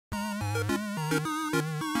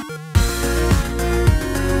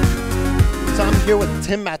here with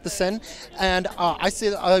Tim Matheson, and I see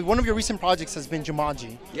one of your recent projects has been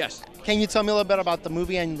Jumanji. Yes. Can you tell me a little bit about the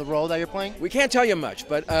movie and the role that you're playing? We can't tell you much,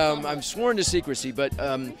 but I'm sworn to secrecy, but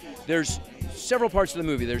there's several parts of the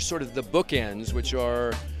movie. There's sort of the bookends, which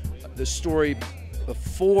are the story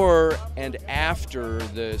before and after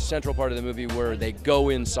the central part of the movie where they go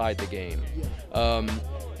inside the game.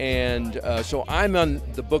 So I'm on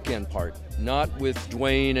the bookend part, not with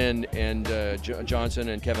Dwayne and Johnson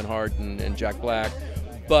and Kevin Hart and Jack Black,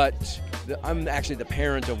 but I'm actually the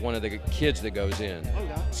parent of one of the kids that goes in.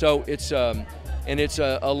 So it's a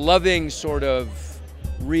loving sort of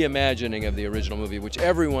reimagining of the original movie, which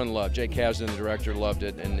everyone loved. Jay Kasdan, the director, loved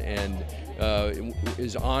it and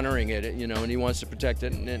is honoring it, you know, and he wants to protect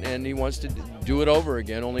it and he wants to do it over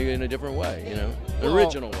again, only in a different way, you know, the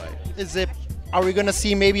original way. Are we going to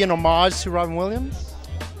see maybe an homage to Robin Williams?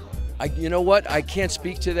 You know what? I can't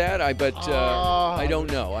speak to that. I don't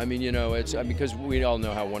know. I mean, you know, it's because we all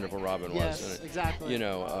know how wonderful Robin was. Yes, exactly. You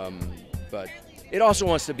know, but it also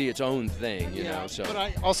wants to be its own thing. You know. So. But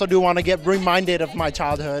I also do want to get reminded of my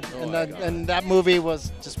childhood, and that movie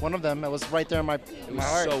was just one of them. It was right there in my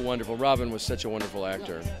heart. So wonderful. Robin was such a wonderful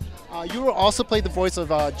actor. You also played the voice of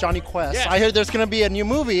Johnny Quest. Yes. I heard there's going to be a new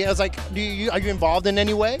movie. I was like, are you involved in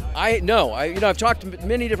any way? I've talked to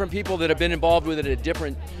many different people that have been involved with it at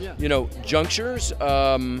different, you know, junctures.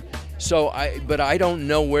 But I don't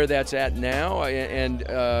know where that's at now.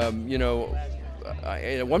 You know,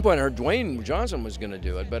 at one point I heard Dwayne Johnson was going to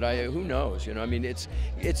do it, but who knows? You know, I mean, it's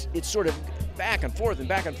sort of back and forth,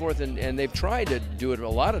 and they've tried to do it a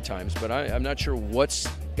lot of times, but I'm not sure what's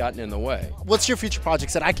gotten in the way. What's your future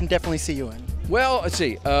projects that I can definitely see you in? Well, let's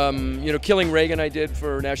see. You know, Killing Reagan I did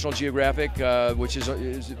for National Geographic, which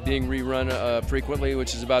is being rerun frequently,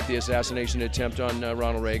 which is about the assassination attempt on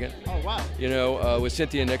Ronald Reagan. Oh, wow. You know, with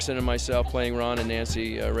Cynthia Nixon and myself playing Ron and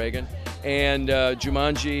Nancy Reagan. And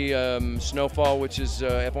Jumanji, Snowfall, which is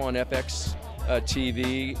on FX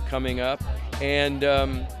TV coming up. And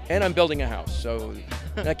I'm building a house, so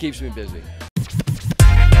that keeps me busy.